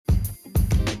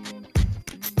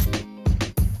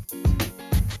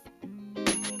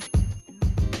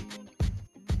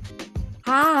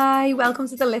Hi, welcome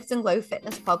to the Lift and Glow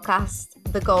Fitness Podcast.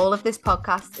 The goal of this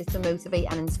podcast is to motivate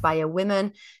and inspire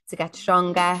women to get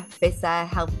stronger, fitter,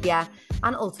 healthier,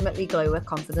 and ultimately glow with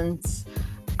confidence.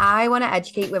 I want to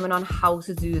educate women on how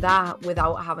to do that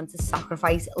without having to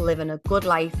sacrifice living a good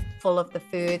life full of the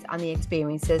food and the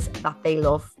experiences that they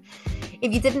love.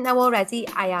 If you didn't know already,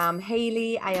 I am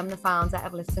Hayley. I am the founder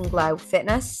of Lift and Glow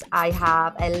Fitness. I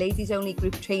have a ladies-only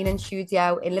group training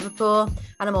studio in Liverpool,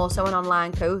 and I'm also an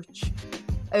online coach.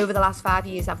 Over the last 5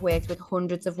 years, I've worked with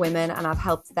hundreds of women and I've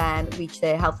helped them reach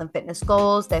their health and fitness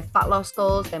goals, their fat loss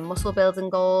goals, their muscle building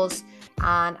goals.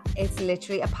 And it's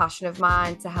literally a passion of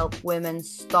mine to help women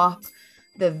stop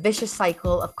the vicious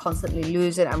cycle of constantly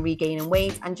losing and regaining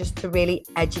weight, and just to really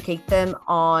educate them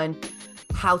on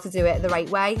how to do it the right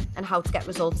way and how to get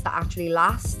results that actually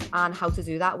last, and how to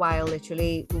do that while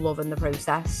literally loving the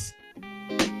process.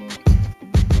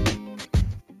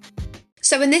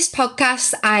 So in this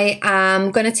podcast, I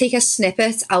am going to take a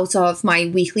snippet out of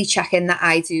my weekly check-in that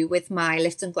I do with my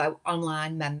Lift and Glow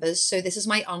online members. So this is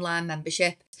my online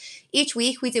membership. Each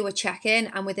week we do a check-in,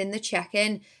 and within the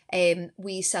check-in,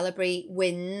 we celebrate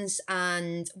wins,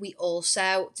 and we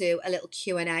also do a little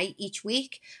Q&A each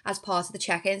week as part of the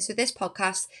check-in. So this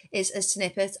podcast is a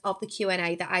snippet of the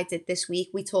Q&A that I did this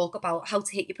week. We talk about how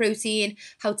to hit your protein,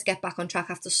 how to get back on track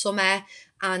after summer,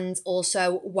 and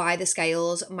also why the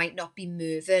scales might not be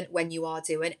moving when you are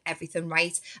doing everything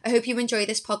right. I hope you enjoy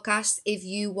this podcast. If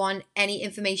you want any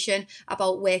information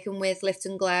about working with Lift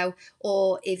and Glow,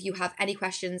 or if you have any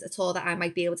questions at all that I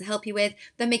might be able to help you with,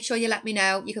 then make sure you let me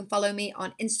know. You can follow me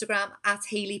on Instagram at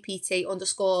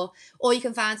HayleyPT_, or you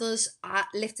can find us at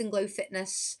Lift and Glow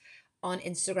Fitness on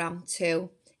Instagram too.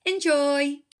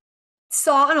 Enjoy!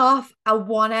 Starting off, I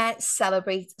want to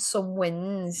celebrate some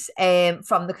wins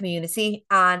from the community,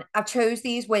 and I've chose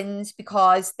these wins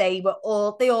because they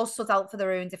all stood out for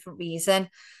their own different reason.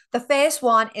 The first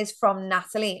one is from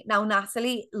Natalie. Now,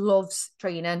 Natalie loves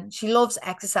training. She loves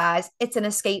exercise. It's an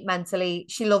escape mentally.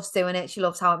 She loves doing it. She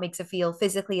loves how it makes her feel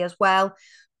physically as well.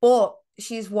 But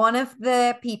she's one of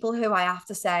the people who I have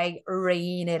to say,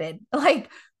 rein it in. Like,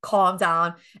 calm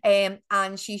down. And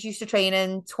she's used to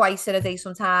training twice in a day,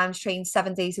 sometimes trains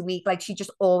 7 days a week. Like, she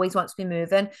just always wants to be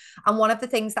moving. And one of the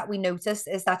things that we noticed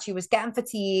is that she was getting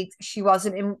fatigued. She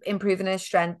wasn't improving her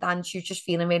strength, and she was just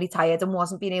feeling really tired and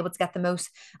wasn't being able to get the most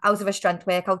out of her strength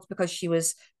workouts because she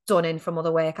was done in from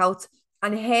other workouts.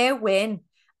 And her win,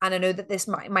 and I know that this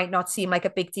might not seem like a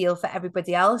big deal for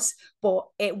everybody else, but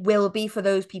it will be for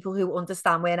those people who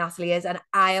understand where Natalie is. And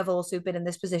I have also been in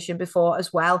this position before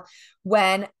as well.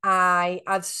 When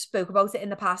I've spoke about it in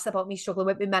the past, about me struggling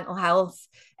with my mental health,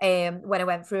 when I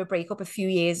went through a breakup a few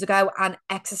years ago, and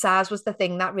exercise was the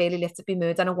thing that really lifted my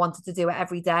mood, and I wanted to do it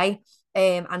every day.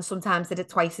 And sometimes did it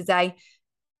twice a day.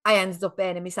 I ended up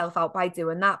burning myself out by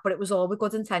doing that, but it was all with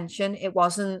good intention. It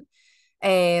wasn't,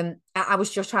 I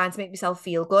was just trying to make myself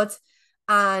feel good.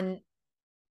 And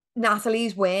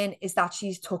Natalie's win is that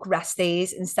she's took rest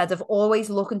days instead of always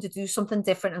looking to do something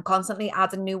different and constantly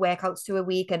adding new workouts to a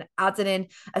week and adding in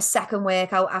a second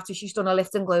workout after she's done a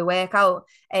Lift and Glow workout.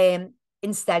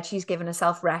 Instead, she's given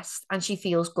herself rest, and she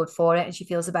feels good for it, and she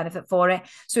feels a benefit for it.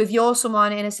 So if you're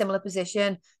someone in a similar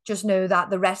position, just know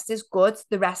that the rest is good.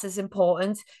 The rest is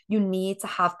important. You need to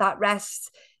have that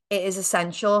rest. It is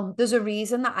essential. There's a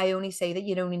reason that I only say that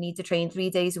you only need to train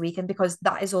 3 days a week, and because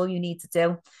that is all you need to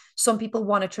do. Some people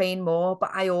want to train more,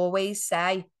 but I always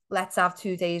say, let's have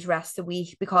 2 days rest a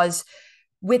week, because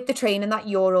with the training that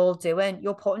you're all doing,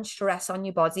 you're putting stress on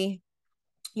your body.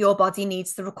 Your body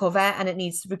needs to recover, and it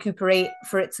needs to recuperate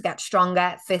for it to get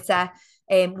stronger, fitter.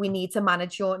 We need to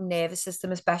manage your nervous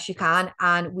system as best you can,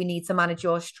 and we need to manage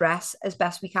your stress as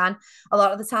best we can. A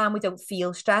lot of the time we don't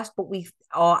feel stressed, but we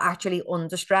are actually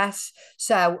under stress.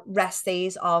 So rest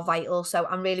days are vital. So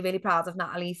I'm really, really proud of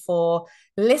Natalie for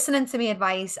listening to my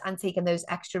advice and taking those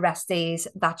extra rest days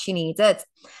that she needed.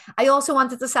 I also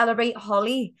wanted to celebrate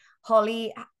Holly.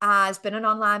 Holly has been an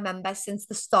online member since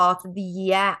the start of the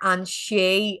year, and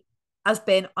she has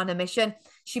been on a mission.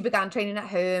 She began training at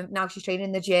home. Now she's training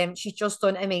in the gym. She's just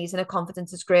done amazing. Her confidence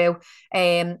has grew.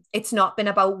 It's not been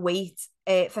about weight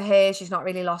for her. She's not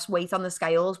really lost weight on the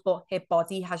scales, but her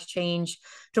body has changed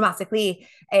dramatically.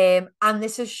 And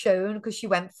this is shown because she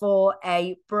went for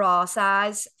a bra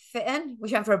size fitting.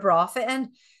 She went for a bra fitting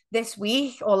this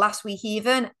week, or last week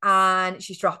even, and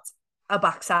she's dropped a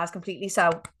back size completely.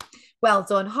 So well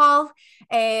done, Hall.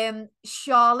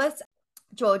 Charlotte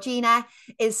Georgina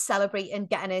is celebrating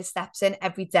getting her steps in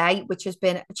every day, which has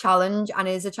been a challenge and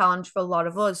is a challenge for a lot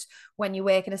of us. When you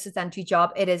work in a sedentary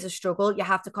job, it is a struggle. You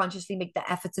have to consciously make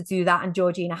the effort to do that. And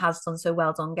Georgina has done so.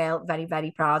 Well done, girl. Very,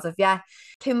 very proud of you.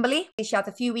 Kimberly, she had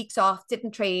a few weeks off,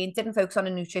 didn't train, didn't focus on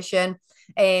her nutrition.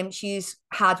 She's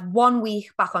had 1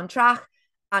 week back on track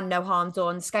and no harm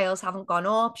done. Scales haven't gone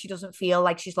up. She doesn't feel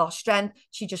like she's lost strength.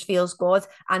 She just feels good.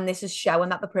 And this is showing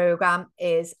that the program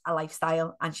is a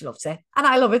lifestyle and she loves it. And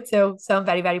I love it too. So I'm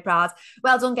very, very proud.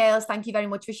 Well done, girls. Thank you very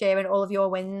much for sharing all of your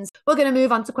wins. We're going to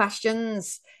move on to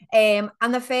questions. And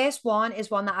the first one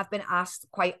is one that I've been asked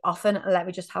quite often. Let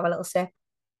me just have a little sip.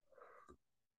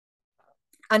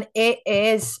 And it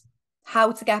is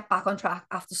how to get back on track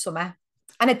after summer.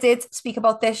 And I did speak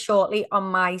about this shortly on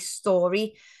my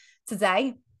story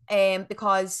today,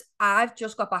 because I've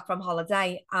just got back from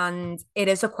holiday and it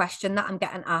is a question that I'm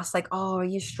getting asked, like, oh, are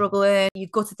you struggling?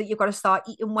 You've got to start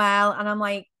eating well. And I'm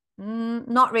like,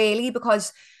 not really,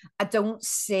 because I don't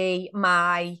see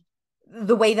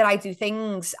the way that I do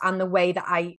things and the way that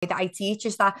I teach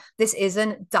is that this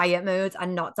isn't diet mode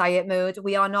and not diet mode.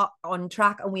 We are not on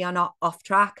track and we are not off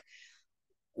track.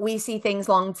 We see things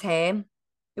long term.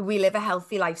 We live a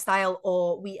healthy lifestyle,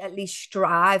 or we at least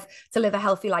strive to live a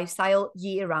healthy lifestyle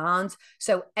year round.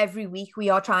 So every week we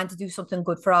are trying to do something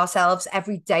good for ourselves.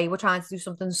 Every day we're trying to do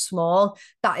something small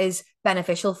that is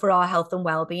beneficial for our health and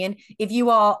well-being. If you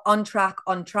are on track,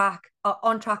 off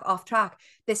track,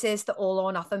 this is the all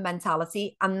or nothing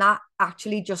mentality. And that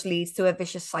actually just leads to a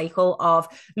vicious cycle of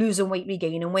losing weight,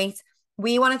 regaining weight.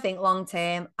 We want to think long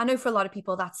term. I know for a lot of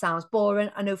people that sounds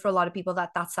boring. I know for a lot of people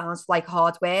that sounds like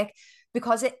hard work,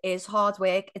 because it is hard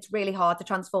work. It's really hard to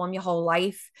transform your whole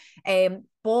life.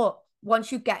 But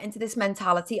once you get into this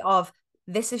mentality of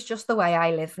this is just the way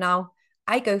I live now,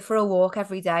 I go for a walk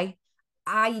every day.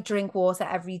 I drink water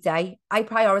every day. I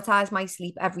prioritize my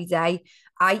sleep every day.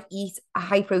 I eat a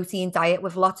high protein diet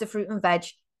with lots of fruit and veg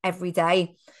every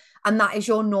day. And that is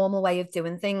your normal way of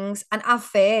doing things. And at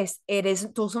first,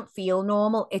 doesn't feel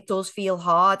normal. It does feel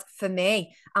hard for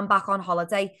me. I'm back on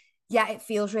holiday. Yeah, it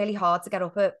feels really hard to get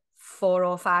up at 4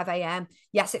 or 5 a.m.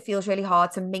 Yes, it feels really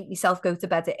hard to make myself go to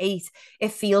bed at 8.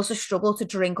 It feels a struggle to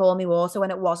drink all my water when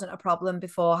it wasn't a problem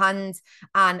beforehand.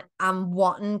 And I'm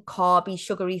wanting carby,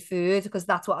 sugary food because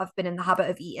that's what I've been in the habit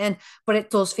of eating. But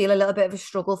it does feel a little bit of a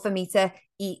struggle for me to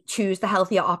choose the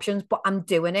healthier options. But I'm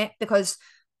doing it because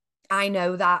I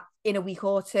know that in a week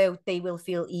or two, they will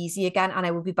feel easy again and I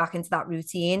will be back into that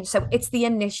routine. So it's the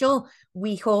initial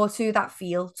week or two that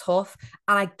feel tough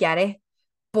and I get it,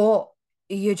 but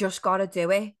you just got to do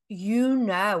it. You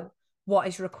know what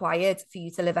is required for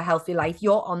you to live a healthy life.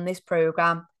 You're on this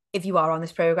program if you are on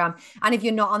this program. And if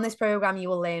you're not on this program, you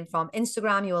will learn from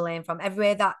Instagram, you will learn from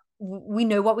everywhere that we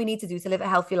know what we need to do to live a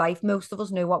healthy life. Most of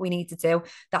us know what we need to do.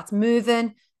 That's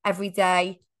moving every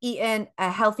day, eating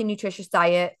a healthy, nutritious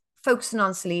diet, focusing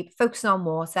on sleep, focusing on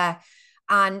water.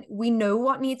 And we know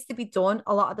what needs to be done.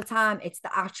 A lot of the time, it's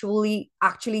the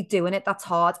actually doing it that's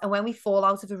hard. And when we fall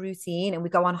out of a routine and we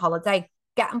go on holiday,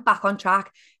 getting back on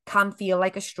track can feel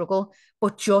like a struggle,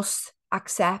 but just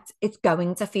accept it's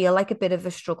going to feel like a bit of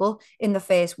a struggle in the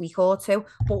first week or two.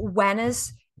 But when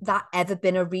has that ever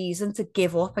been a reason to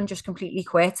give up and just completely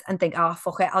quit and think, oh,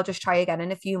 fuck it, I'll just try again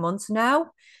in a few months?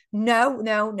 No.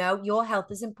 Your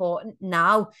health is important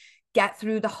now. Get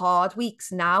through the hard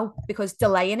weeks now, because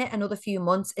delaying it another few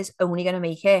months is only going to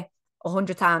make it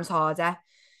 100 times harder.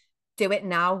 Do it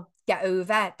now. Get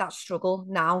over that struggle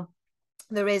now.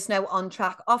 There is no on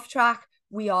track, off track.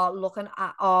 We are looking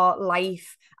at our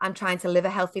life and trying to live a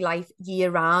healthy life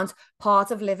year round.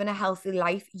 Part of living a healthy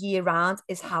life year round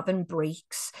is having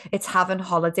breaks. It's having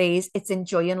holidays. It's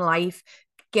enjoying life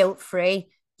guilt-free.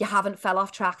 You haven't fell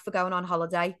off track for going on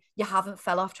holiday. You haven't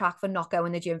fell off track for not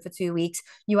going to the gym for 2 weeks.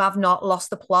 You have not lost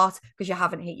the plot because you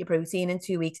haven't hit your protein in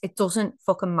 2 weeks. It doesn't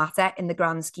fucking matter in the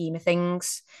grand scheme of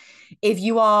things. If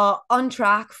you are on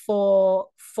track for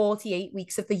 48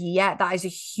 weeks of the year, that is a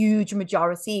huge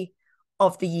majority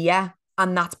of the year.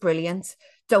 And that's brilliant.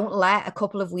 Don't let a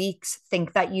couple of weeks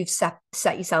think that you've set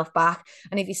yourself back.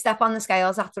 And if you step on the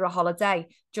scales after a holiday,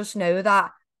 just know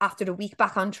that after a week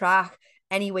back on track,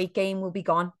 any weight gain will be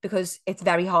gone, because it's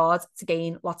very hard to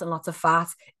gain lots and lots of fat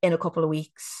in a couple of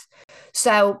weeks.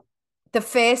 So the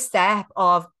first step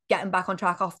of getting back on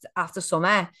track after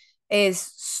summer is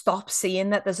stop seeing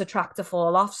that there's a track to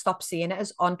fall off. Stop seeing it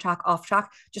as on track, off track.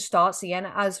 Just start seeing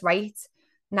it as, right,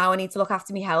 Now I need to look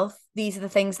after my health. These are the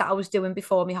things that I was doing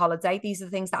before my holiday. These are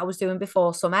the things that I was doing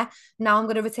before summer. Now I'm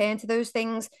going to return to those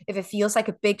things. If it feels like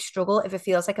a big struggle, if it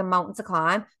feels like a mountain to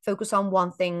climb, focus on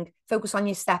one thing, focus on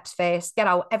your steps first, get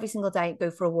out every single day, go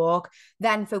for a walk,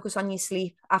 then focus on your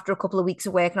sleep after a couple of weeks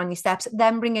of working on your steps,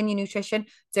 then bring in your nutrition,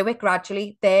 do it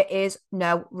gradually. There is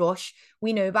no rush.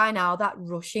 We know by now that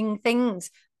rushing things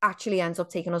actually ends up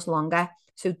taking us longer.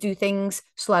 So do things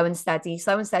slow and steady.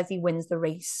 Slow and steady wins the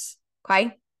race.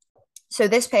 Okay. So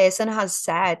this person has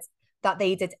said that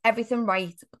they did everything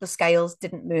right, but the scales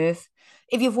didn't move.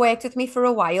 If you've worked with me for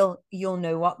a while, you'll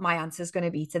know what my answer is going to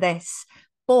be to this.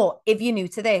 But if you're new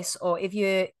to this, or if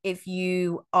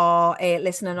you are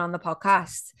listening on the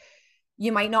podcast,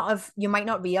 you might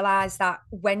not realize that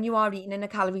when you are eating in a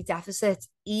calorie deficit,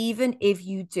 even if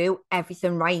you do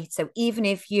everything right, so even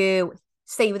if you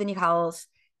stay within your calories,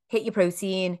 hit your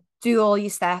protein, do all your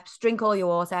steps, drink all your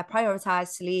water, prioritize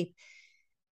sleep,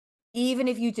 even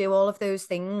if you do all of those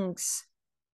things,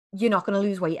 you're not going to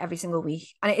lose weight every single week.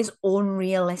 And it is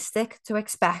unrealistic to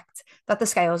expect that the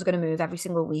scales are going to move every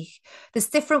single week. There's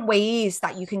different ways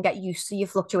that you can get used to your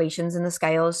fluctuations in the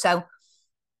scales. So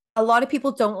a lot of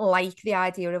people don't like the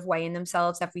idea of weighing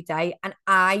themselves every day. And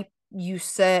I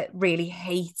used to really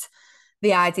hate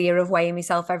the idea of weighing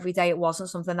myself every day. It wasn't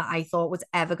something that I thought was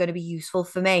ever going to be useful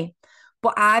for me.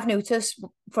 But I've noticed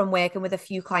from working with a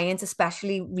few clients,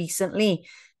 especially recently,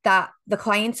 that the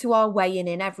clients who are weighing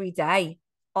in every day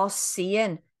are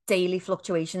seeing daily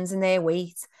fluctuations in their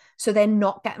weight. So they're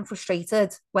not getting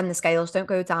frustrated when the scales don't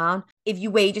go down. If you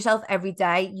weigh yourself every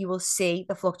day, you will see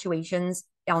the fluctuations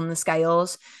on the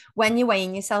scales. When you're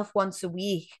weighing yourself once a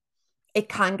week, it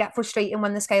can get frustrating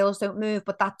when the scales don't move,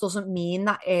 but that doesn't mean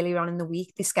that earlier on in the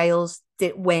week the scales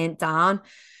went down.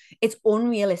 It's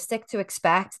unrealistic to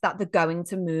expect that they're going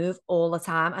to move all the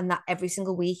time and that every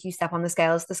single week you step on the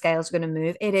scales are going to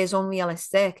move. It is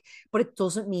unrealistic, but it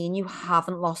doesn't mean you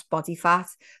haven't lost body fat.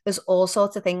 There's all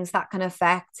sorts of things that can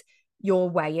affect your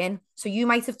weighing. So you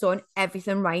might have done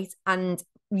everything right and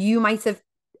you might have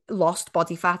lost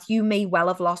body fat. You may well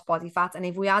have lost body fat. And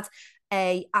if we had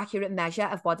a accurate measure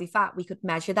of body fat, we could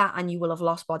measure that and you will have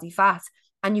lost body fat.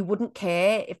 And you wouldn't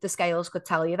care if the scales could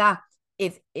tell you that.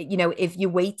 If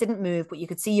your weight didn't move, but you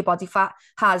could see your body fat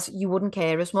you wouldn't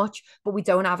care as much. But we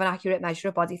don't have an accurate measure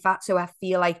of body fat. So I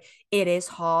feel like it is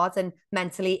hard and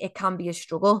mentally it can be a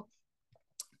struggle.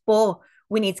 But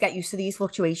we need to get used to these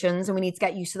fluctuations and we need to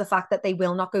get used to the fact that they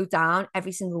will not go down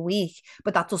every single week.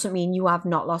 But that doesn't mean you have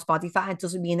not lost body fat. It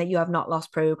doesn't mean that you have not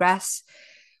lost progress.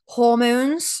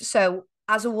 Hormones. So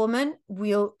as a woman,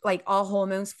 our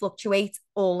hormones fluctuate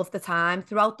all of the time.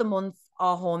 Throughout the month,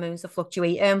 our hormones are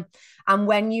fluctuating. And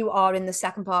when you are in the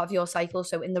second part of your cycle,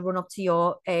 so in the run up to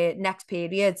your next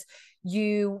period,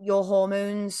 your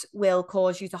hormones will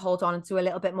cause you to hold on to a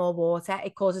little bit more water.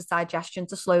 It causes digestion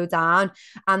to slow down.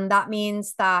 And that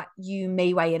means that you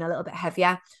may weigh in a little bit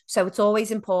heavier. So it's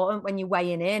always important when you're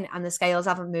weighing in and the scales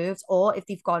haven't moved, or if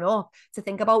they've gone up, to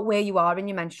think about where you are in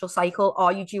your menstrual cycle.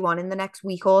 Are you due on in the next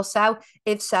week or so?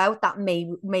 If so, that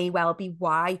may well be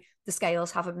why the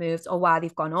scales haven't moved or why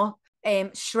they've gone up.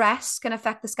 Stress can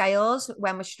affect the scales.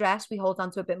 When we're stressed, we hold on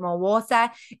to a bit more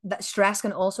water. That stress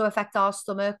can also affect our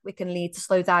stomach. It can lead to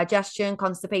slow digestion,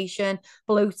 constipation,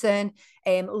 bloating.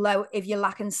 If you're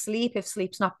lacking sleep, if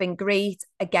sleep's not been great,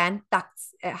 again,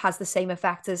 it has the same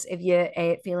effect as if you're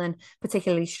feeling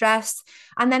particularly stressed.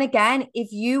 And then again,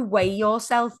 if you weigh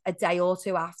yourself a day or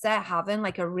two after having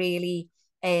like a really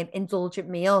indulgent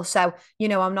meal. So,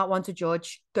 I'm not one to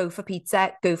judge. Go for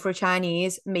pizza, go for a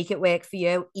Chinese, make it work for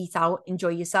you, eat out, enjoy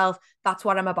yourself. That's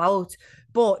what I'm about.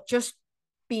 But just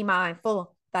be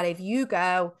mindful that if you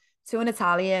go to an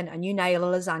Italian and you nail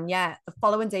a lasagna, the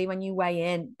following day when you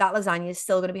weigh in, that lasagna is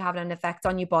still going to be having an effect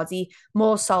on your body.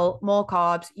 More salt, more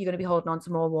carbs, you're going to be holding on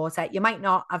to more water. You might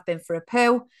not have been for a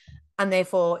poo, and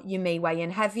therefore you may weigh in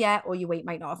heavier or your weight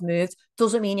might not have moved.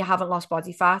 Doesn't mean you haven't lost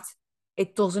body fat.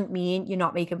 It doesn't mean you're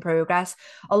not making progress.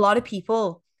 A lot of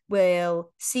people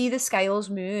will see the scales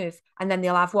move and then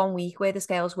they'll have 1 week where the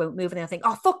scales won't move and they'll think,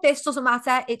 oh, fuck this, doesn't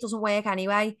matter. It doesn't work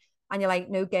anyway. And you're like,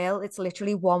 no, girl, it's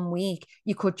literally 1 week.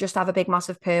 You could just have a big,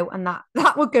 massive poo and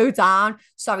that would go down.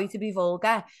 Sorry to be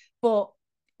vulgar, but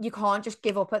you can't just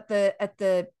give up at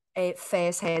the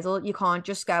first hurdle. You can't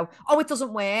just go, oh, it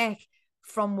doesn't work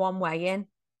from one way in.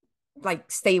 Like,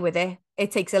 stay with it.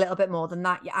 It takes a little bit more than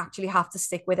that. You actually have to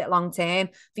stick with it long term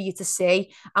for you to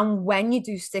see. And when you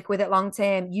do stick with it long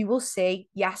term, you will see,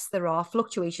 yes, there are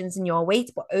fluctuations in your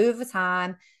weight, but over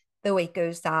time, the weight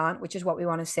goes down, which is what we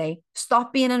want to see.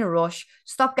 Stop being in a rush.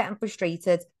 Stop getting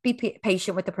frustrated. Be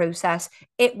patient with the process.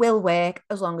 It will work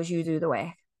as long as you do the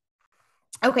work.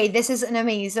 Okay, this is an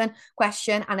amazing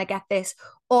question, and I get this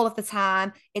all of the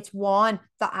time. It's one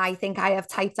that I think I have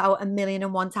typed out a million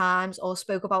and one times or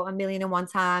spoke about a million and one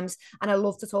times, and I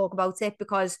love to talk about it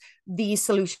because these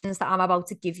solutions that I'm about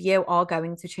to give you are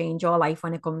going to change your life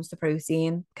when it comes to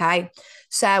protein. Okay,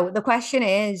 so the question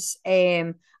is,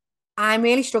 I'm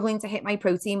really struggling to hit my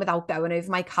protein without going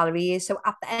over my calories. So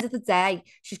at the end of the day,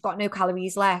 she's got no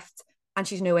calories left, and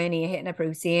she's nowhere near hitting her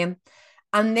protein,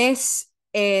 and this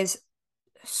is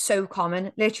so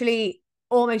common. Literally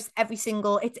almost every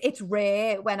single it's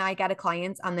rare when I get a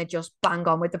client and they just bang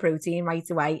on with the protein right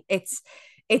away. It's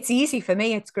easy for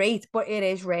me, it's great, but it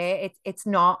is rare. It's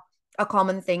not a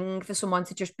common thing for someone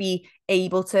to just be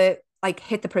able to like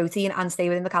hit the protein and stay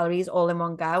within the calories all in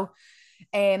one go.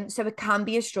 So it can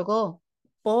be a struggle,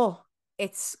 but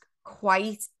it's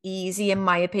quite easy in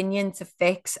my opinion to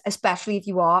fix, especially if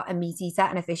you are a meat eater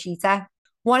and a fish eater.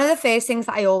 One of the first things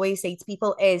that I always say to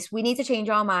people is we need to change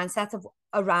our mindset of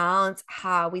around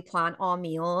how we plan our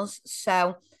meals.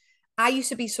 So I used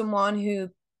to be someone who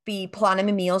be planning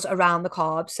my meals around the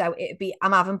carbs. So it'd be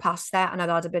I'm having pasta and I'd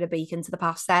add a bit of bacon to the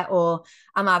pasta, or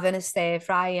I'm having a stir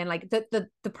fry, and like the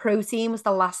protein was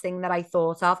the last thing that I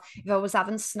thought of. If I was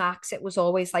having snacks, it was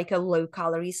always like a low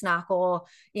calorie snack, or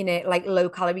like low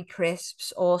calorie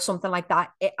crisps or something like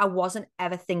that. I wasn't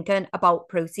ever thinking about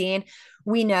protein.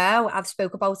 We know I've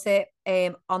spoke about it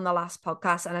on the last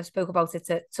podcast, and I've spoke about it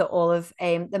to all of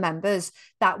the members,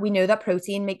 that we know that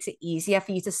protein makes it easier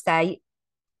for you to stay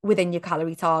within your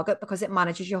calorie target because it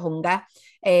manages your hunger.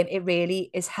 It really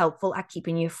is helpful at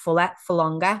keeping you fuller for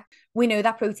longer. We know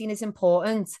that protein is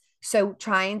important. So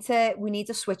we need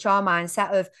to switch our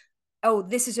mindset of, oh,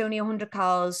 this is only 100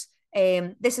 calories.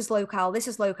 This is low cal, this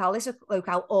is low cal, this is low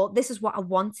cal, or this is what I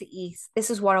want to eat. This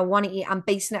is what I want to eat. I'm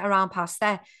basing it around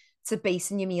pasta, to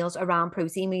basing your meals around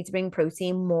protein. We need to bring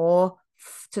protein more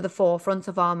to the forefront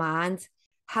of our mind.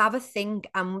 Have a think,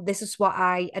 and this is what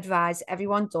I advise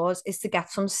everyone does, is to get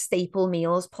some staple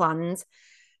meals planned.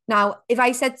 Now, if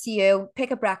I said to you,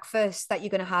 pick a breakfast that you're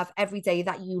going to have every day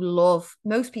that you love,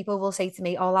 most people will say to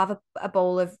me, oh, I'll have a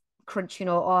bowl of crunchy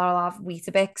nut, or I'll have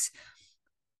Weetabix.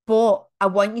 But I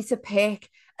want you to pick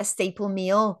a staple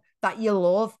meal that you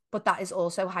love, but that is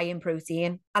also high in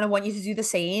protein. And I want you to do the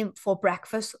same for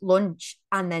breakfast, lunch,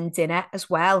 and then dinner as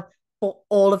well. But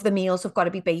all of the meals have got to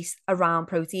be based around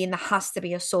protein. There has to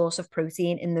be a source of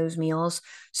protein in those meals.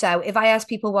 So if I ask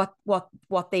people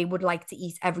what they would like to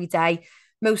eat every day,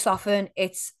 most often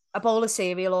it's a bowl of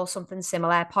cereal or something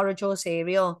similar, porridge or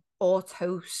cereal or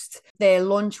toast. Their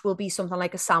lunch will be something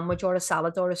like a sandwich or a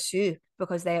salad or a soup,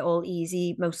 because they're all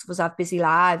easy. Most of us have busy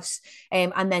lives.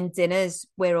 And then dinners,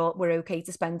 we're okay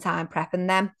to spend time prepping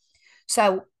them.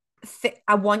 So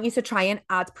I want you to try and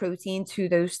add protein to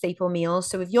those staple meals.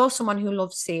 So if you're someone who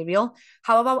loves cereal,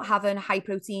 how about having high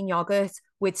protein yogurt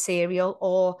with cereal,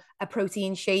 or a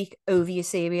protein shake over your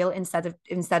cereal instead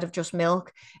of just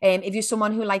milk? If you're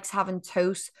someone who likes having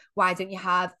toast, why don't you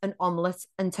have an omelette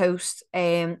and toast,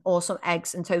 or some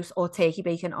eggs and toast, or turkey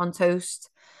bacon on toast?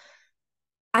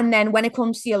 And then when it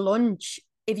comes to your lunch,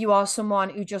 if you are someone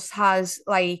who just has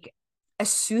like a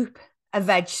soup, a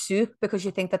veg soup, because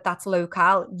you think that that's low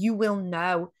cal, you will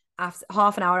know after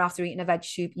half an hour after eating a veg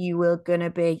soup, you will gonna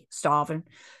be starving.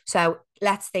 So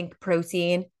let's think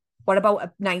protein. What about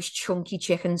a nice chunky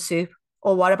chicken soup?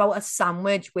 Or what about a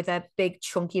sandwich with a big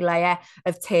chunky layer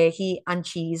of turkey and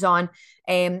cheese on?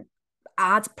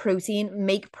 Add protein,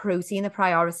 make protein a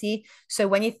priority. So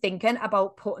when you're thinking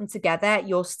about putting together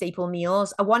your staple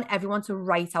meals, I want everyone to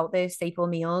write out their staple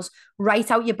meals,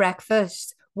 write out your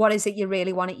breakfast. What is it you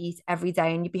really want to eat every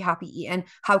day and you'd be happy eating?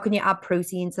 How can you add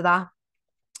protein to that?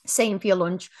 Same for your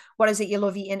lunch. What is it you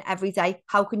love eating every day?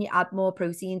 How can you add more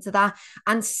protein to that?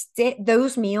 And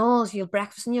those meals, your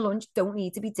breakfast and your lunch, don't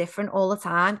need to be different all the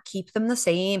time. Keep them the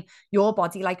same. Your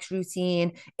body likes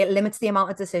routine. It limits the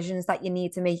amount of decisions that you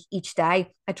need to make each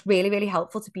day. It's really, really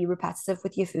helpful to be repetitive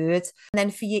with your food. And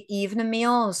then for your evening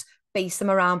meals, base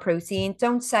them around protein.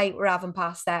 Don't say we're having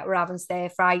pasta, we're having stir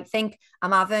fry. Think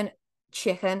I'm having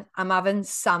chicken, I'm having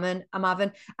salmon,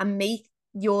 and make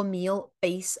your meal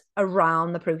base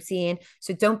around the protein.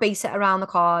 So don't base it around the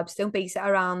carbs, don't base it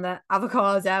around the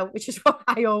avocado, which is what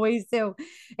I always do.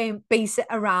 Base it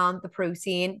around the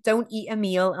protein. Don't eat a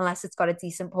meal unless it's got a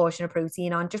decent portion of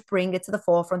protein on. Just bring it to the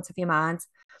forefront of your mind.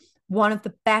 One of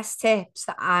the best tips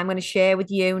that I'm going to share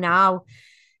with you now,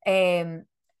 and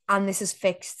this is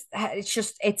fixed,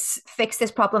 it's fixed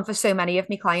this problem for so many of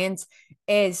my clients,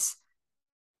 is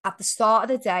at the start of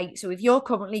the day. So if you're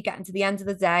currently getting to the end of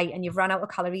the day and you've run out of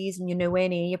calories and you're nowhere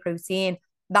near your protein,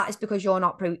 that is because you're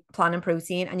not planning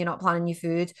protein and you're not planning your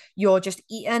food. You're just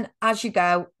eating as you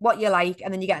go, what you like,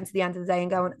 and then you get into the end of the day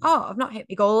and going, oh, I've not hit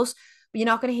my goals. But you're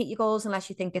not going to hit your goals unless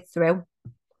you think it through.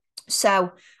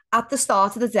 So at the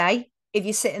start of the day, if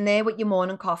you're sitting there with your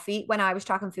morning coffee, when I was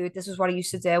tracking food, this is what I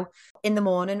used to do. In the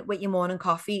morning with your morning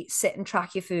coffee, sit and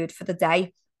track your food for the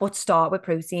day, but start with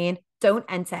protein. Don't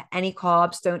enter any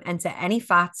carbs, don't enter any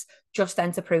fats, just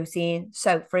enter protein.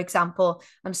 So, for example,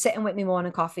 I'm sitting with my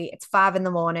morning coffee. It's 5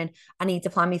 a.m. I need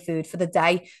to plan my food for the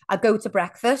day. I go to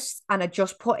breakfast and I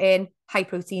just put in high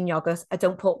protein yogurt. I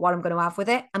don't put what I'm going to have with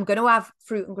it. I'm going to have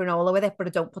fruit and granola with it, but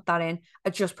I don't put that in. I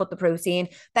just put the protein.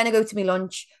 Then I go to my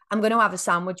lunch. I'm going to have a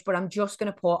sandwich, but I'm just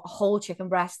going to put a whole chicken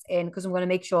breast in because I'm going to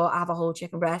make sure I have a whole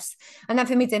chicken breast. And then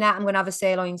for my dinner, I'm going to have a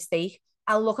sirloin steak.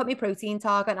 I'll look at my protein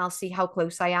target and I'll see how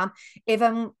close I am. If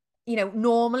I'm,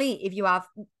 normally if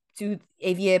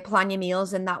you plan your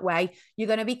meals in that way, you're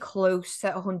going to be close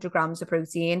to 100 grams of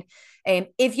protein.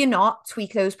 If you're not,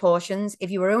 tweak those portions.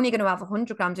 If you were only going to have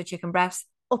 100 grams of chicken breast,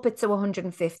 up it to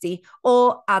 150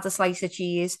 or add a slice of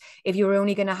cheese. If you're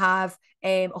only going to have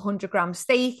 100 gram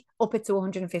steak, up it to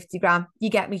 150 gram.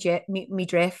 You get me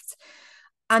drift.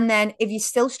 And then if you're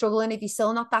still struggling, if you're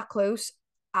still not that close,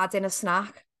 add in a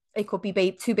snack. It could be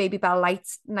 2 Baby Bell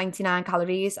Lights, 99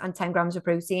 calories and 10 grams of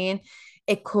protein.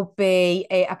 It could be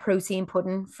a protein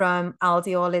pudding from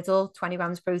Aldi or Lidl, 20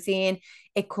 grams protein.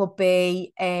 It could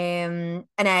be an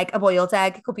egg, a boiled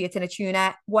egg. It could be a tin of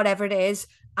tuna, whatever it is.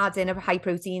 Add in a high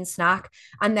protein snack.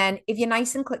 And then if you're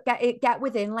nice and get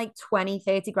within like 20,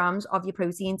 30 grams of your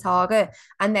protein target,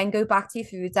 and then go back to your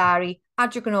food diary,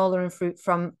 add your granola and fruit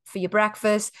for your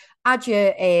breakfast, add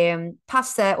your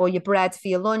pasta or your bread for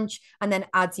your lunch, and then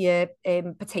add your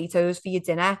potatoes for your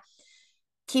dinner.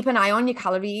 Keep an eye on your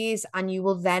calories and you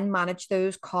will then manage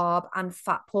those carb and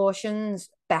fat portions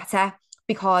better,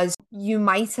 because you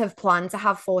might have planned to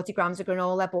have 40 grams of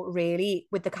granola, but really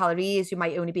with the calories, you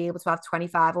might only be able to have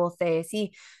 25 or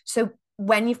 30. So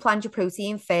when you've planned your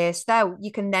protein first, though,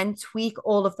 you can then tweak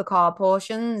all of the carb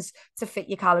portions to fit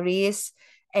your calories.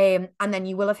 And then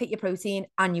you will have hit your protein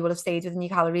and you will have stayed within your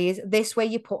calories. This way,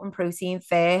 you're putting protein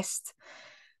first.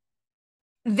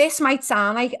 This might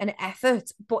sound like an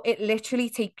effort, but it literally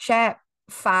takes you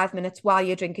 5 minutes while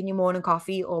you're drinking your morning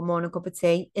coffee or morning cup of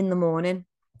tea in the morning.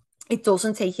 It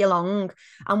doesn't take you long.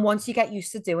 And once you get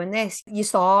used to doing this, you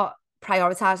start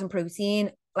prioritizing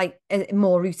protein like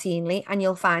more routinely, and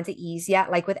you'll find it easier.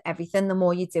 Like with everything, the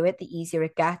more you do it, the easier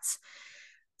it gets.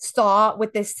 Start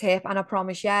with this tip, and I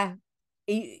promise you,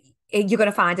 you're going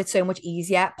to find it so much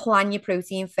easier. Plan your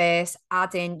protein first,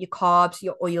 add in your carbs,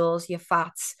 your oils, your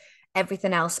fats,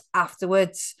 everything else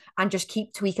afterwards, and just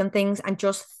keep tweaking things and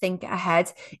just think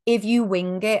ahead. If you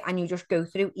wing it and you just go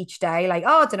through each day like,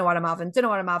 oh, I don't know what I'm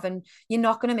having, you're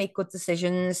not going to make good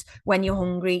decisions when you're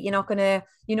hungry. You're not going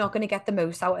to get the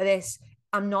most out of this.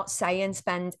 I'm not saying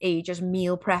spend ages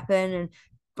meal prepping and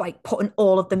like putting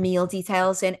all of the meal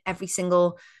details in every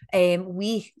single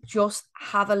week. Just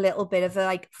have a little bit of a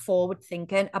like forward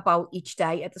thinking about each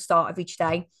day at the start of each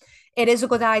day. It is a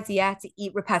good idea to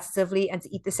eat repetitively and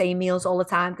to eat the same meals all the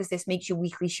time, because this makes your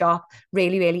weekly shop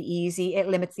really, really easy. It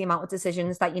limits the amount of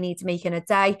decisions that you need to make in a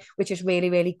day, which is really,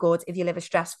 really good if you live a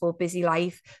stressful, busy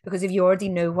life, because if you already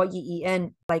know what you're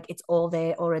eating, like it's all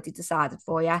there already decided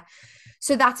for you.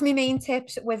 So that's my main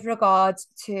tips with regards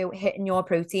to hitting your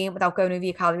protein without going over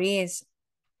your calories.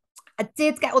 I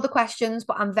did get other questions,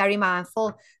 but I'm very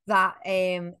mindful that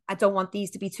I don't want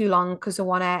these to be too long, because I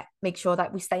want to make sure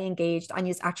that we stay engaged and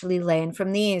you actually learn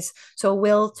from these. So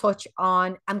we'll touch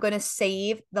on, I'm going to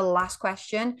save the last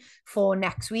question for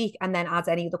next week and then add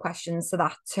any other questions to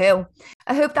that too.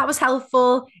 I hope that was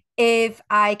helpful. If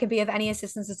I can be of any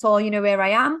assistance at all, you know where I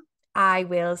am. I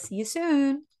will see you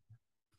soon.